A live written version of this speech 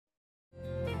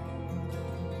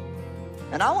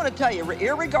And I want to tell you,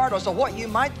 irregardless of what you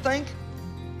might think,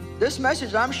 this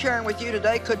message I'm sharing with you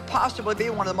today could possibly be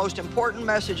one of the most important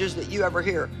messages that you ever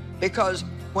hear. Because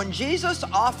when Jesus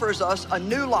offers us a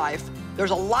new life,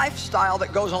 there's a lifestyle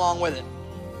that goes along with it.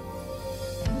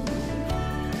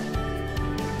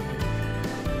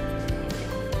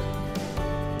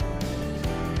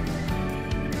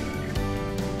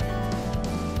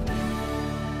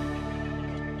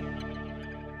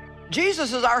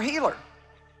 Jesus is our healer.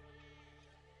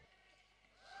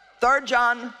 3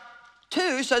 John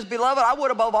 2 says, Beloved, I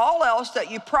would above all else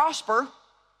that you prosper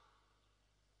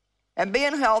and be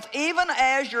in health, even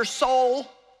as your soul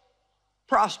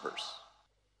prospers.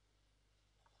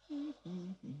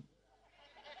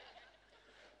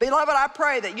 Beloved, I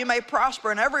pray that you may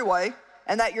prosper in every way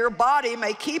and that your body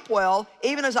may keep well,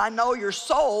 even as I know your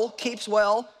soul keeps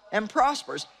well and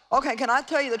prospers. Okay, can I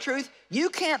tell you the truth? You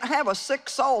can't have a sick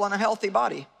soul and a healthy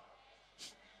body.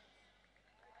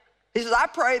 He says, I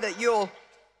pray that you'll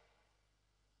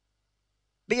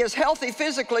be as healthy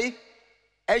physically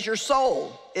as your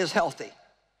soul is healthy.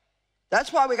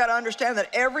 That's why we got to understand that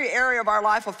every area of our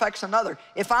life affects another.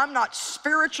 If I'm not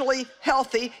spiritually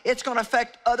healthy, it's going to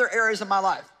affect other areas of my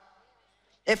life.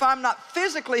 If I'm not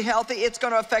physically healthy, it's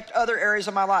going to affect other areas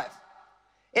of my life.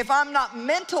 If I'm not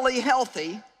mentally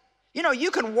healthy, you know, you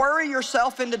can worry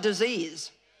yourself into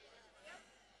disease.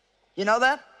 You know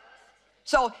that?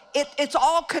 So it's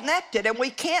all connected, and we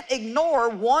can't ignore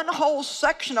one whole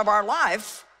section of our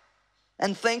life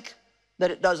and think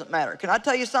that it doesn't matter. Can I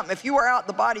tell you something? If you wear out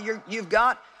the body you've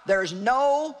got, there's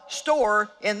no store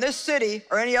in this city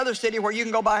or any other city where you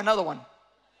can go buy another one.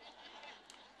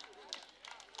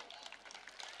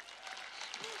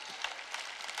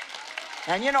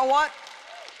 And you know what?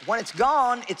 When it's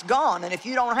gone, it's gone. And if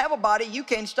you don't have a body, you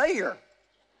can't stay here.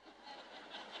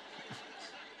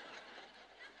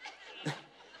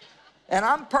 And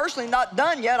I'm personally not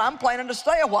done yet. I'm planning to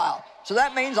stay a while. So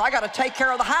that means I got to take care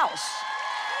of the house.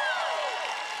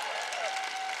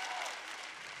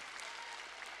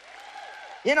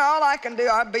 You know, all I can do,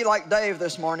 I'd be like Dave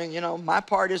this morning. You know, my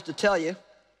part is to tell you,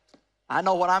 I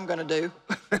know what I'm going to do.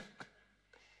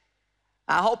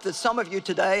 I hope that some of you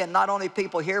today, and not only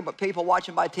people here, but people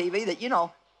watching by TV, that, you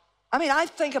know, I mean, I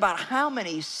think about how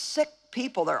many sick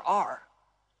people there are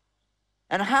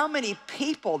and how many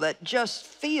people that just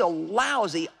feel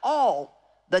lousy all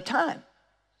the time.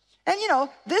 And, you know,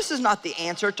 this is not the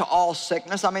answer to all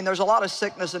sickness. I mean, there's a lot of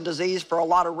sickness and disease for a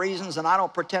lot of reasons, and I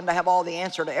don't pretend to have all the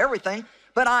answer to everything.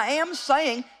 But I am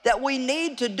saying that we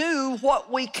need to do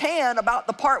what we can about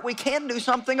the part we can do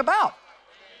something about.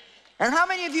 And how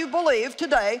many of you believe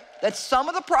today that some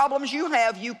of the problems you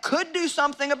have, you could do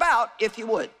something about if you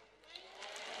would?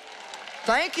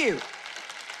 Thank you.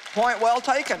 Point well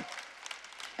taken.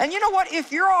 And you know what?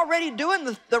 If you're already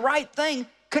doing the right thing,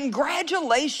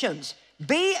 congratulations.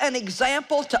 Be an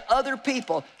example to other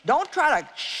people. Don't try to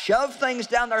shove things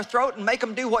down their throat and make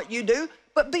them do what you do,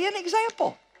 but be an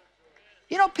example.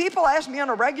 You know, people ask me on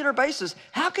a regular basis,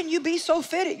 how can you be so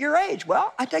fit at your age?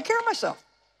 Well, I take care of myself.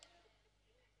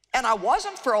 And I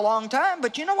wasn't for a long time,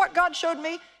 but you know what God showed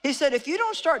me? He said, if you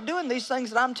don't start doing these things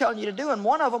that I'm telling you to do, and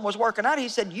one of them was working out, he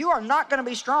said, you are not going to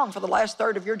be strong for the last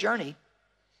third of your journey.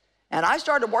 And I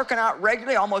started working out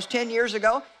regularly almost 10 years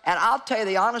ago, and I'll tell you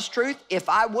the honest truth, if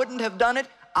I wouldn't have done it,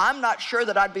 I'm not sure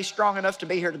that I'd be strong enough to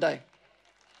be here today.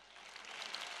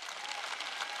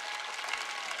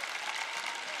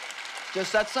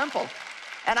 Just that simple.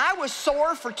 And I was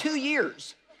sore for 2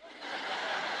 years.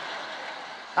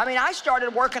 I mean, I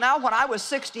started working out when I was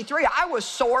 63. I was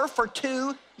sore for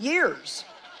 2 years.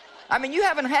 I mean, you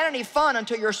haven't had any fun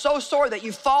until you're so sore that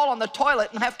you fall on the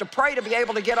toilet and have to pray to be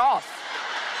able to get off.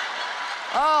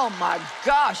 Oh my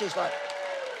gosh, it's like,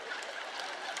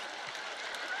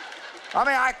 I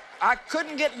mean, I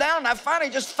couldn't get down, and I finally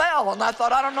just fell, and I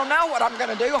thought, I don't know now what I'm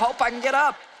gonna do. Hope I can get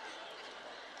up.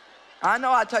 I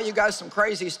know I tell you guys some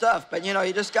crazy stuff, but you know,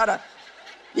 you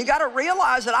gotta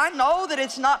realize that I know that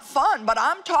it's not fun, but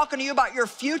I'm talking to you about your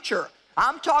future.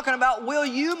 I'm talking about, will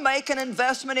you make an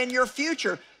investment in your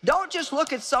future? Don't just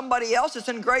look at somebody else that's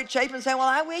in great shape and say, well,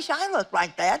 I wish I looked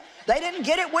like that. They didn't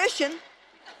get it wishing.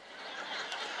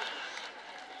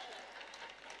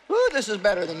 Ooh, this is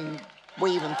better than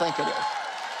we even think it is.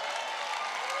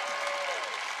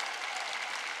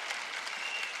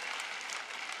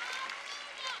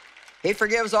 He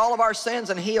forgives all of our sins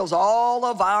and heals all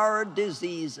of our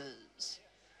diseases.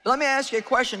 Let me ask you a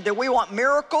question. Do we want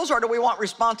miracles or do we want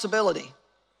responsibility?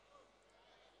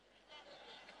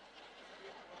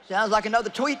 Sounds like another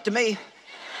tweet to me.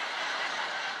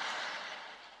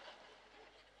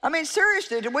 I mean,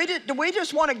 seriously, do we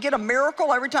just want to get a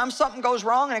miracle every time something goes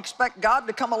wrong and expect God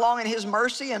to come along in his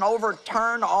mercy and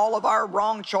overturn all of our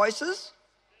wrong choices?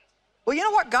 Well, you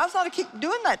know what? God's not going to keep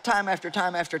doing that time after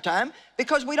time after time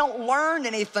because we don't learn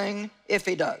anything if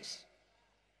he does.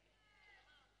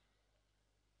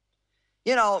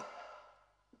 You know,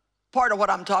 part of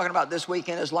what I'm talking about this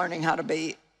weekend is learning how to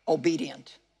be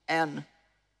obedient. And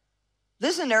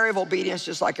this is an area of obedience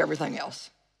just like everything else.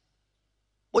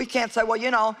 We can't say, well,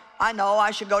 you know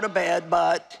I should go to bed,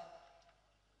 but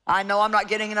I know I'm not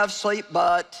getting enough sleep,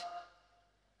 but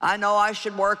I know I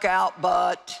should work out,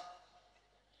 but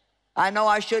I know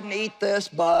I shouldn't eat this,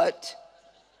 but.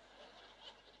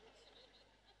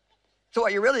 So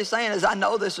what you're really saying is, I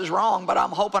know this is wrong, but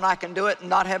I'm hoping I can do it and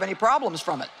not have any problems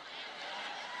from it.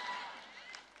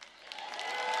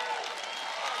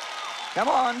 Come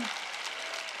on.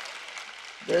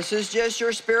 This is just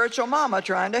your spiritual mama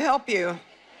trying to help you.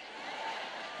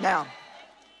 Now,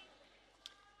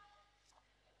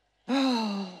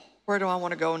 where do I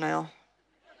want to go now?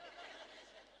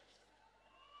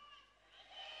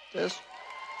 Just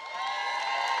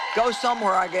go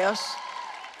somewhere, I guess.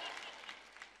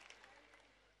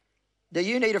 Do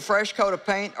you need a fresh coat of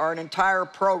paint or an entire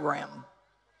program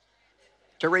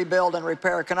to rebuild and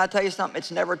repair? Can I tell you something? It's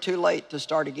never too late to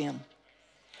start again.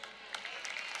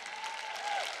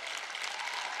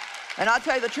 And I'll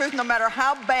tell you the truth, no matter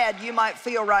how bad you might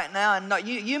feel right now, and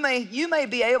you may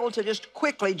be able to just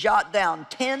quickly jot down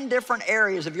 10 different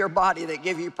areas of your body that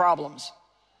give you problems.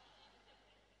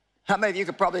 How many of you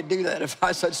could probably do that if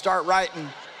I said start writing?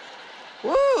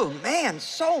 Woo, man,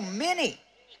 so many.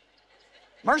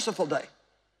 Merciful day.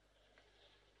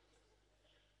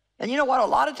 And you know what? A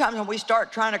lot of times when we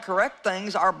start trying to correct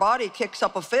things, our body kicks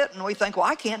up a fit and we think, well,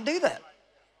 I can't do that.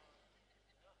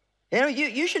 You know,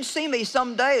 you should see me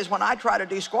some days when I try to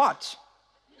do squats.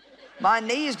 My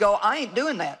knees go, I ain't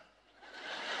doing that.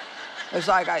 It's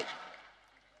like, I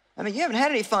mean, you haven't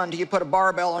had any fun till you put a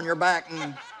barbell on your back.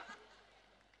 And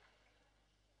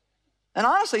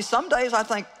honestly, some days I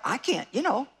think, I can't, you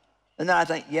know. And then I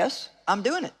think, yes, I'm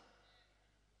doing it.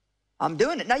 I'm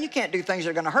doing it. Now, you can't do things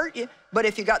that are going to hurt you, but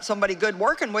if you got somebody good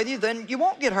working with you, then you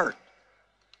won't get hurt.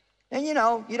 And you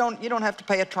know, you don't have to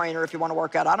pay a trainer if you want to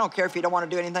work out. I don't care if you don't want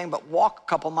to do anything but walk a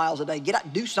couple miles a day. Get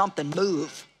out, do something,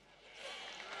 move.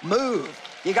 Move.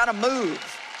 You got to move.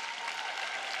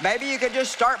 Maybe you could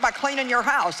just start by cleaning your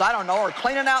house, I don't know, or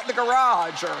cleaning out the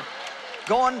garage, or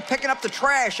picking up the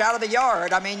trash out of the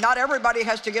yard. I mean, not everybody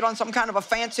has to get on some kind of a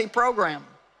fancy program.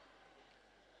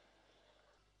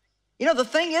 You know, the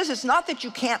thing is, it's not that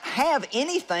you can't have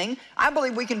anything. I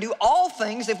believe we can do all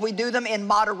things if we do them in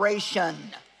moderation.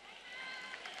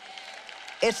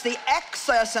 It's the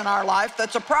excess in our life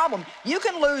that's a problem. You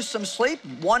can lose some sleep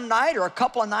one night or a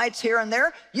couple of nights here and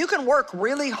there. You can work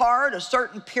really hard a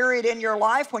certain period in your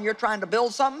life when you're trying to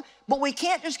build something, but we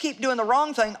can't just keep doing the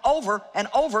wrong thing over and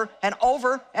over and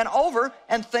over and over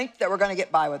and think that we're going to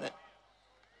get by with it.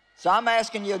 So I'm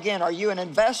asking you again, are you an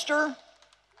investor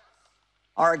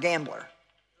or a gambler?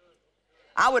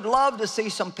 I would love to see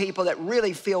some people that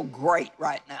really feel great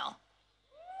right now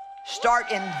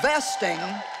start investing.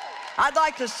 I'd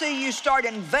like to see you start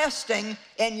investing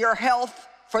in your health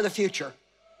for the future.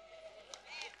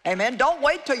 Amen. Don't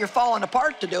wait till you're falling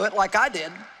apart to do it like I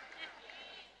did.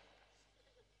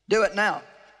 Do it now.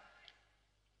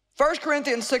 1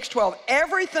 Corinthians 6:12,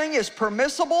 everything is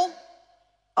permissible,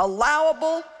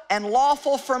 allowable, and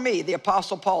lawful for me, the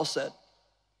Apostle Paul said.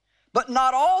 But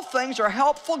not all things are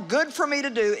helpful, good for me to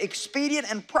do,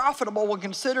 expedient and profitable when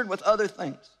considered with other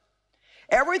things.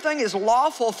 Everything is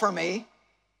lawful for me,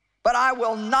 but I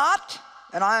will not,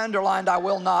 and I underlined I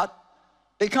will not,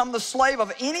 become the slave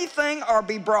of anything or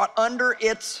be brought under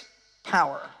its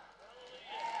power.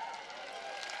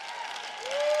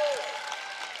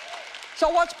 So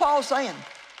what's Paul saying?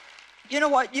 You know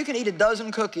what? You can eat a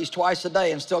dozen cookies twice a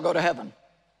day and still go to heaven.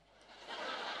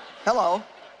 Hello.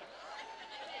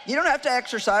 You don't have to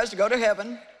exercise to go to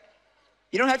heaven.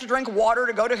 You don't have to drink water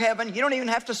to go to heaven. You don't even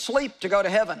have to sleep to go to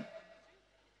heaven.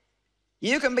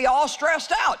 You can be all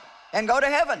stressed out and go to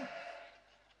heaven.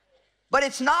 But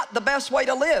it's not the best way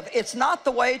to live. It's not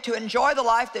the way to enjoy the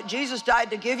life that Jesus died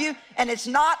to give you, and it's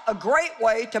not a great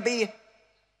way to be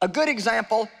a good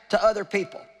example to other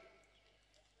people.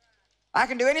 I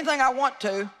can do anything I want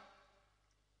to,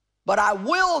 but I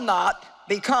will not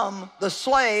become the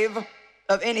slave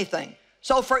of anything.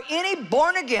 So for any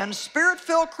born-again,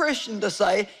 spirit-filled Christian to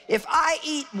say, if I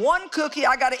eat one cookie,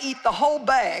 I got to eat the whole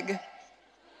bag.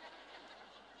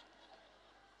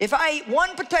 If I eat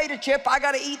one potato chip, I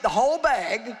got to eat the whole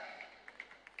bag.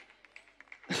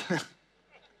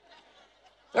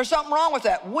 There's something wrong with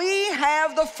that. We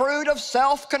have the fruit of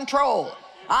self-control.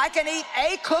 I can eat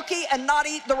a cookie and not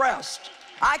eat the rest.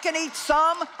 I can eat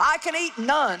some, I can eat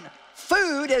none.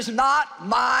 Food is not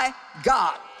my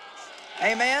God.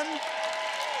 Amen?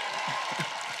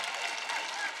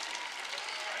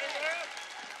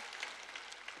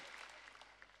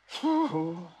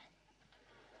 All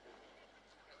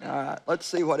right, let's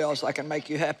see what else I can make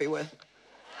you happy with.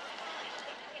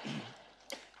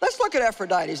 Let's look at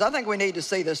Aphrodite. I think we need to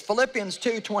see this. Philippians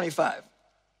 2:25.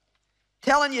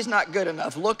 Telling you is not good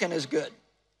enough. Looking is good.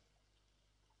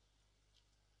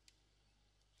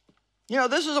 You know,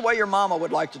 this is the way your mama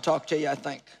would like to talk to you, I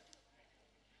think.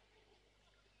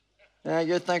 Yeah,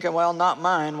 you're thinking, well, not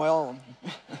mine. Well,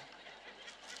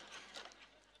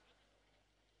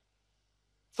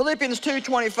 Philippians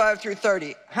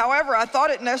 2:25-30. However, I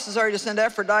thought it necessary to send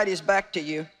Aphrodite back to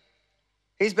you.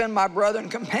 He's been my brother and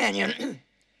companion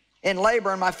in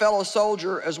labor and my fellow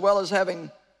soldier, as well as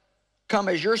having come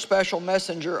as your special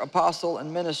messenger, apostle,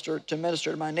 and minister to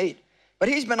my need. But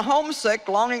he's been homesick,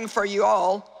 longing for you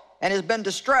all, and has been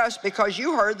distressed because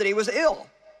you heard that he was ill.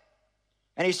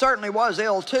 And he certainly was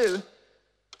ill too,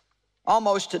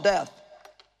 almost to death.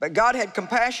 But God had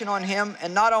compassion on him,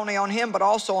 and not only on him, but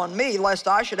also on me, lest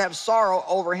I should have sorrow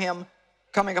over him,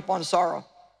 coming upon sorrow.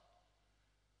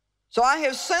 So I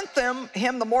have sent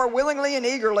him the more willingly and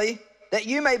eagerly, that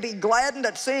you may be gladdened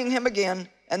at seeing him again,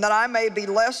 and that I may be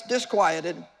less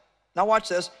disquieted. Now watch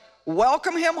this.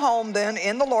 Welcome him home then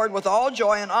in the Lord with all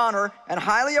joy and honor, and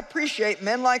highly appreciate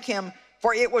men like him,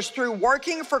 for it was through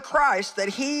working for Christ that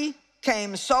he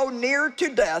came so near to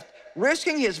death,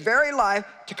 risking his very life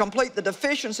to complete the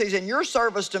deficiencies in your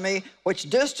service to me, which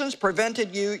distance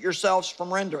prevented you yourselves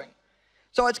from rendering.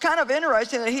 So it's kind of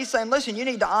interesting that he's saying, listen, you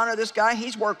need to honor this guy.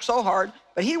 He's worked so hard,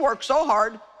 but he worked so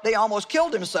hard that he almost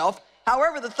killed himself.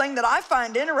 However, the thing that I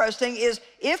find interesting is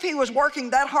if he was working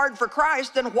that hard for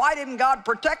Christ, then why didn't God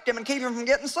protect him and keep him from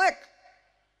getting sick?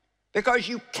 Because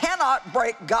you cannot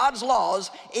break God's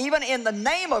laws, even in the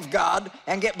name of God,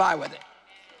 and get by with it.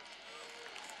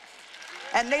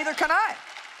 And neither can I.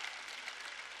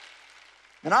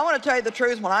 And I want to tell you the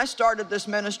truth, when I started this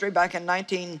ministry back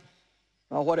in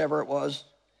whatever it was,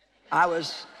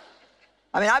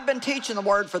 I've been teaching the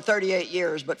Word for 38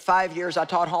 years, but 5 years I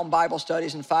taught home Bible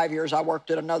studies, and 5 years I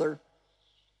worked at another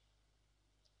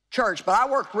church. But I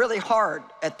worked really hard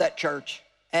at that church.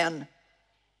 And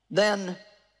then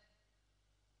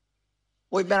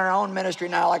we've been in our own ministry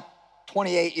now like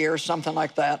 28 years, something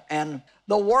like that. And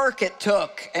the work it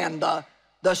took and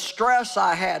the stress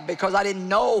I had because I didn't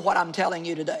know what I'm telling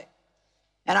you today.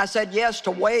 And I said yes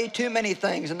to way too many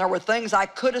things, and there were things I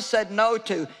could have said no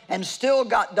to and still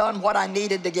got done what I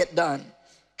needed to get done.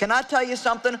 Can I tell you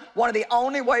something? One of the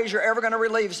only ways you're ever going to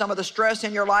relieve some of the stress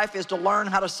in your life is to learn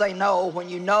how to say no when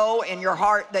you know in your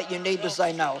heart that you need to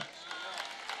say no.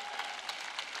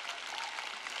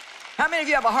 How many of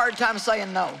you have a hard time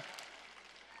saying no?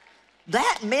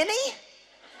 That many?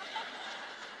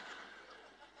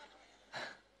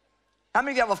 How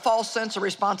many of you have a false sense of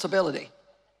responsibility?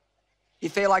 You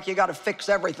feel like you got to fix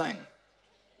everything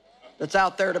that's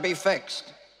out there to be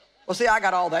fixed. Well, see, I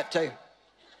got all that too.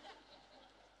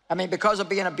 Because of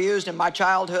being abused in my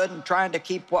childhood and trying to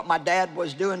keep what my dad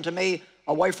was doing to me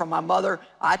away from my mother,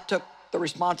 I took the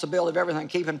responsibility of everything,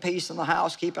 keeping peace in the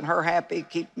house, keeping her happy,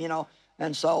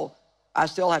 and so I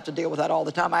still have to deal with that all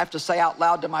the time. I have to say out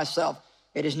loud to myself,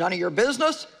 it is none of your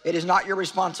business, it is not your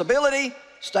responsibility,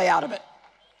 stay out of it.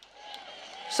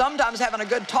 Sometimes having a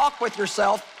good talk with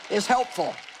yourself is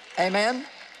helpful. Amen?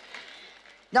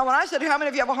 Now, when I said, how many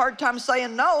of you have a hard time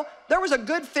saying no, there was a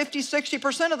good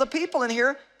 50-60% of the people in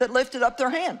here that lifted up their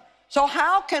hand. So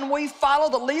how can we follow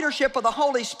the leadership of the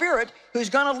Holy Spirit, who's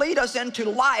going to lead us into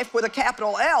life with a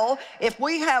capital L, if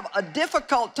we have a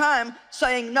difficult time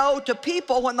saying no to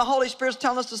people when the Holy Spirit's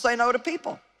telling us to say no to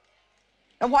people?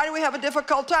 And why do we have a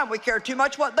difficult time? We care too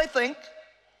much what they think.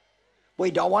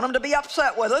 We don't want them to be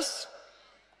upset with us.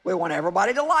 We want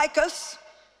everybody to like us.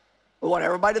 We want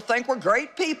everybody to think we're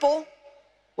great people.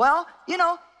 Well,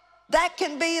 that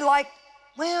can be like,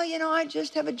 well, I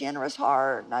just have a generous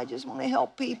heart and I just want to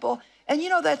help people. And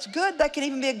that's good. That can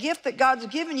even be a gift that God's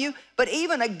given you. But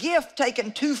even a gift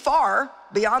taken too far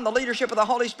beyond the leadership of the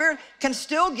Holy Spirit can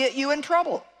still get you in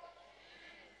trouble.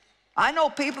 I know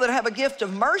people that have a gift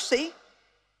of mercy,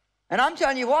 and I'm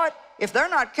telling you what, if they're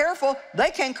not careful,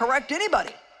 they can correct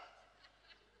anybody.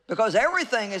 Because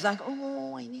everything is like,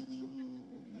 oh,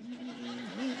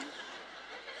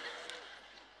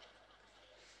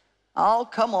 oh,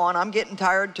 come on, I'm getting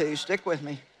tired too. Stick with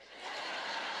me.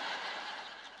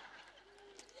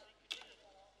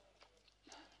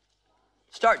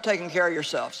 start taking care of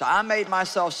yourself. So I made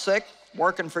myself sick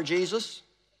working for Jesus,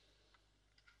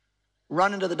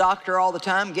 running to the doctor all the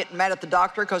time, getting mad at the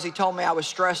doctor because he told me I was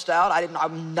stressed out.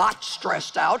 I'm not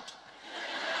stressed out.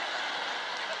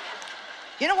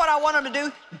 You know what I want him to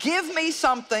do? Give me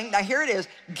something, now here it is,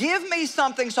 give me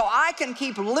something so I can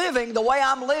keep living the way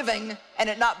I'm living and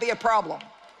it not be a problem.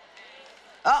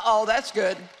 Uh-oh, that's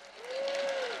good.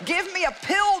 Give me a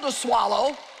pill to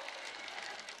swallow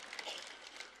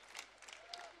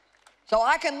so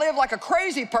I can live like a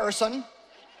crazy person.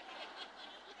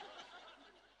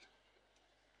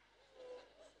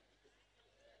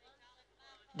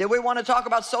 Do we want to talk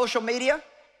about social media?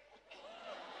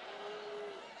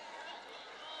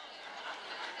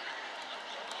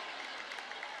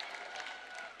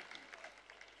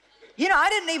 You know, I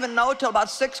didn't even know till about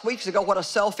 6 weeks ago what a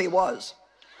selfie was.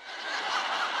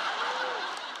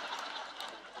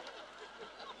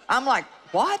 I'm like,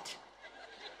 what?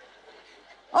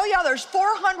 Oh yeah, there's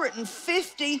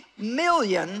 450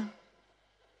 million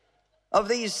of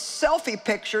these selfie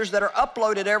pictures that are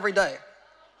uploaded every day.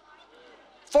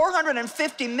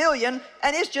 450 million,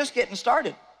 and it's just getting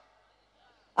started.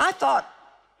 I thought,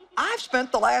 I've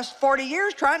spent the last 40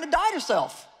 years trying to die to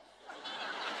self.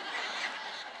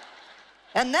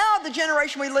 And now the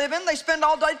generation we live in, they spend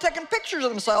all day taking pictures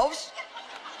of themselves.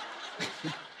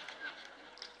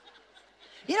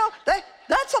 You know,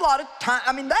 that's a lot of time.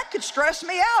 I mean, that could stress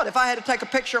me out if I had to take a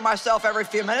picture of myself every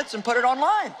few minutes and put it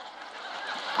online.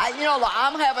 You know,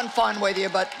 I'm having fun with you,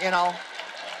 but, you know.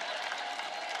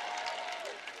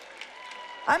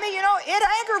 I mean, you know, it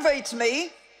aggravates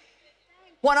me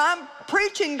when I'm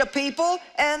preaching to people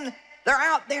and they're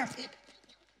out there.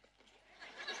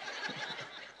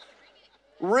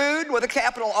 Rude with a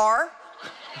capital R.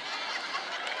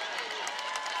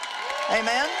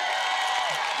 Amen.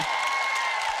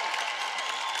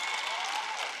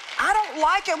 I don't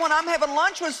like it when I'm having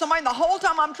lunch with somebody and the whole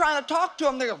time I'm trying to talk to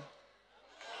them, they go.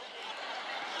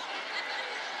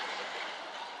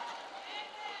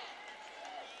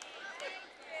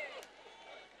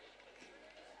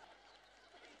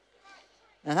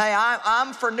 And hey,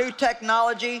 I'm for new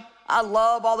technology. I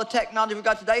love all the technology we've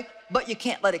got today, but you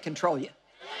can't let it control you.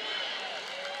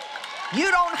 You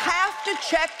don't have to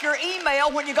check your email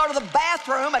when you go to the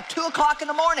bathroom at 2 o'clock in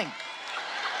the morning.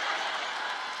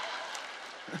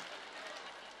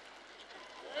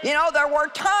 You know, there were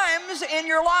times in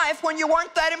your life when you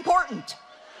weren't that important.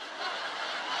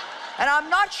 And I'm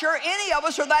not sure any of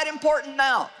us are that important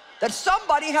now. That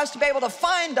somebody has to be able to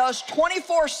find us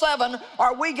 24/7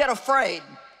 or we get afraid.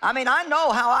 I mean, I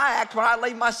know how I act when I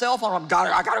leave my cell phone. I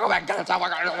gotta go back and get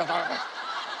it.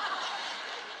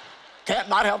 Can't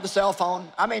not have the cell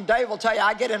phone. I mean, Dave will tell you,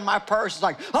 I get in my purse, it's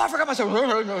like, oh, I forgot my cell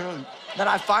phone. Then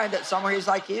I find it somewhere. He's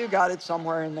like, you got it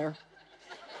somewhere in there.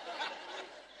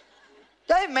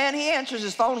 Dave, man, he answers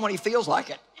his phone when he feels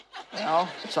like it. You know,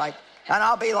 it's like, and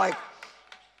I'll be like,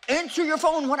 answer your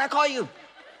phone when I call you.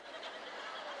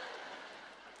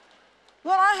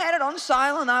 Well, I had it on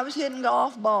silent. I was hitting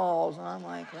golf balls. And I'm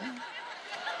like, well.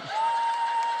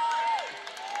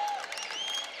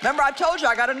 Remember, I told you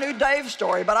I got a new Dave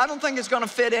story, but I don't think it's going to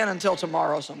fit in until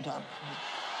tomorrow sometime.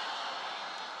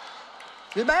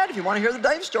 Too bad. If you want to hear the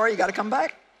Dave story, you got to come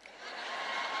back.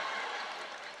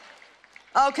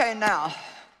 Okay, now,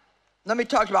 let me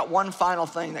talk about one final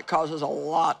thing that causes a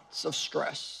lot of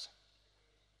stress.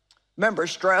 Remember,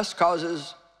 stress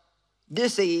causes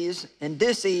dis-ease, and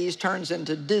dis-ease turns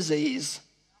into disease.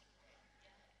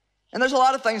 And there's a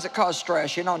lot of things that cause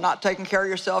stress. You know, not taking care of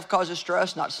yourself causes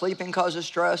stress, not sleeping causes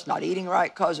stress, not eating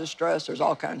right causes stress. There's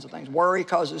all kinds of things. Worry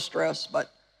causes stress.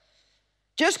 But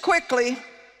just quickly,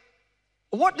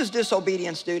 what does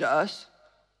disobedience do to us?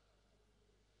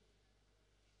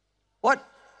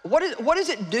 What does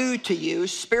it do to you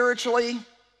spiritually,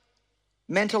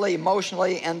 mentally,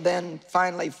 emotionally, and then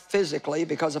finally physically?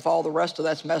 Because if all the rest of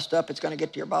that's messed up, it's going to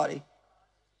get to your body.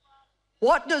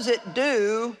 What does it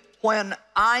do when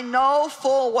I know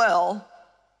full well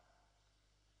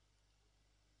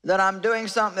that I'm doing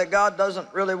something that God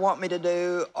doesn't really want me to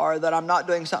do, or that I'm not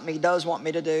doing something He does want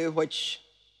me to do, which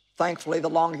thankfully the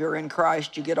longer you're in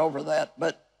Christ, you get over that.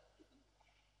 But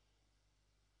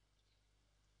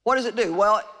what does it do?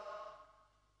 Well,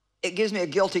 it gives me a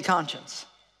guilty conscience.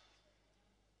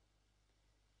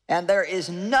 And there is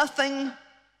nothing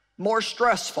more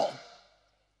stressful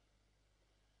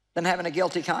than having a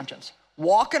guilty conscience.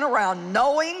 Walking around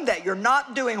knowing that you're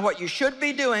not doing what you should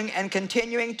be doing and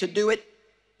continuing to do it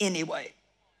anyway.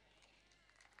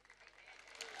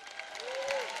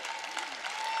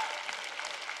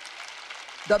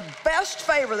 The best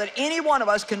favor that any one of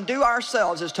us can do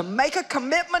ourselves is to make a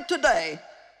commitment today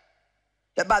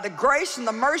that by the grace and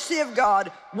the mercy of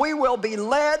God, we will be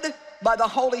led by the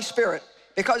Holy Spirit,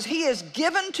 because he is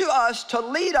given to us to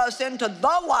lead us into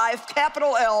the life,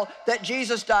 capital L, that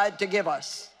Jesus died to give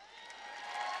us.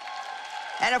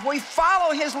 And if we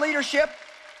follow his leadership,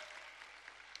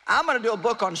 I'm going to do a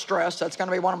book on stress. That's going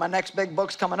to be one of my next big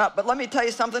books coming up. But let me tell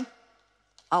you something.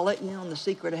 I'll let you in on the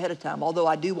secret ahead of time, although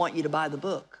I do want you to buy the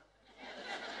book.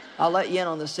 I'll let you in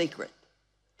on the secret.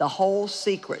 The whole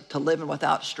secret to living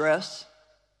without stress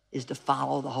is to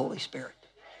follow the Holy Spirit.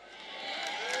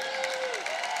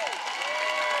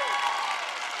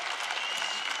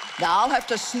 Now, I'll have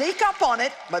to sneak up on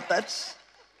it, but that's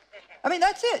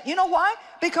it. You know why?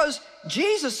 Because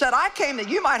Jesus said, I came that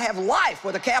you might have life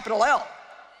with a capital L.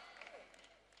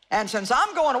 And since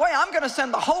I'm going away, I'm going to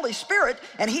send the Holy Spirit,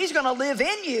 and he's going to live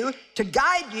in you to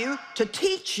guide you, to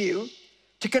teach you,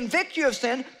 to convict you of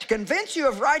sin, to convince you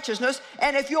of righteousness.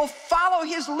 And if you'll follow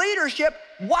his leadership,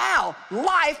 wow,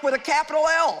 life with a capital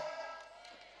L.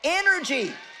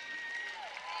 Energy,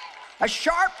 a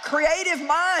sharp, creative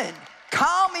mind,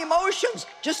 calm emotions.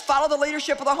 Just follow the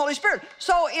leadership of the Holy Spirit.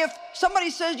 So if somebody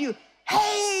says to you,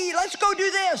 hey, let's go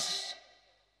do this,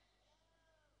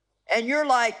 and you're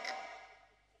like,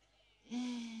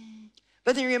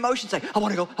 but then your emotions say, I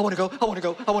want to go, I want to go, I want to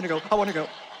go, I want to go, I want to go.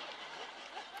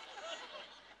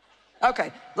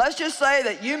 Okay, let's just say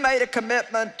that you made a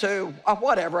commitment to,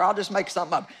 whatever, I'll just make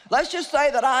something up. Let's just say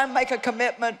that I make a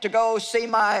commitment to go see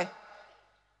my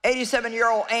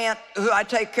 87-year-old aunt who I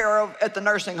take care of at the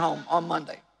nursing home on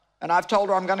Monday. And I've told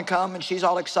her I'm going to come, and she's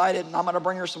all excited, and I'm going to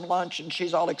bring her some lunch, and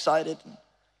she's all excited.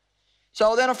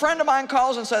 So then a friend of mine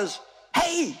calls and says,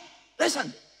 hey,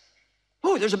 listen,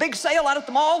 ooh, there's a big sale out at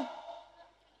the mall.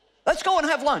 Let's go and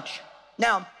have lunch.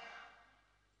 Now,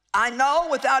 I know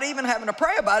without even having to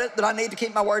pray about it that I need to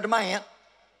keep my word to my aunt.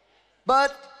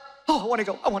 But, I want to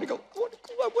go, I want to go, I want to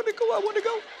go, I want to go, I want to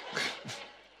go.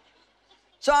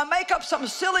 So I make up some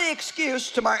silly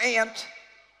excuse to my aunt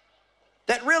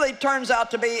that really turns out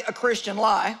to be a Christian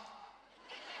lie.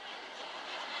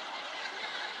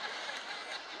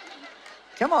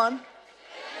 Come on.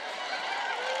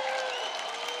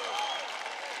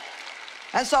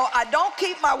 And so I don't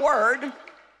keep my word,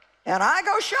 and I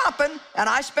go shopping, and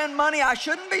I spend money I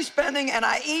shouldn't be spending, and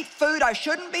I eat food I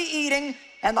shouldn't be eating,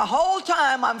 and the whole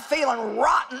time I'm feeling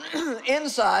rotten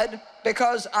inside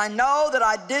because I know that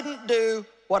I didn't do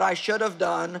what I should have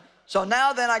done. So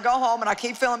now then I go home and I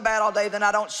keep feeling bad all day, then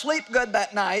I don't sleep good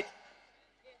that night,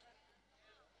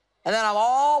 and then I'm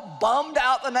all bummed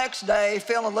out the next day,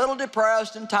 feeling a little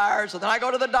depressed and tired. So then I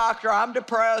go to the doctor, I'm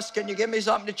depressed, can you give me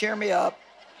something to cheer me up?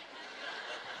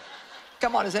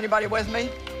 Come on, is anybody with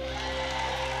me?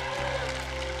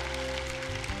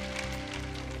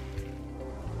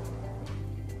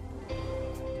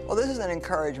 Well, this is an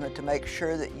encouragement to make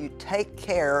sure that you take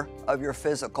care of your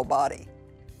physical body.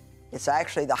 It's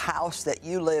actually the house that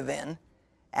you live in,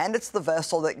 and it's the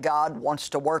vessel that God wants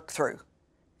to work through.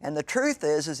 And the truth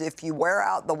is if you wear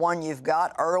out the one you've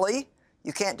got early,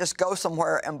 you can't just go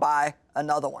somewhere and buy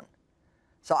another one.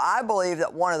 So I believe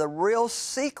that one of the real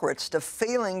secrets to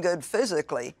feeling good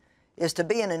physically is to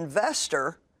be an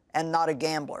investor and not a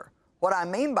gambler. What I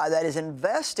mean by that is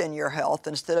invest in your health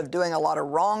instead of doing a lot of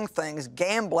wrong things,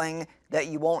 gambling that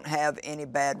you won't have any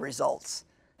bad results.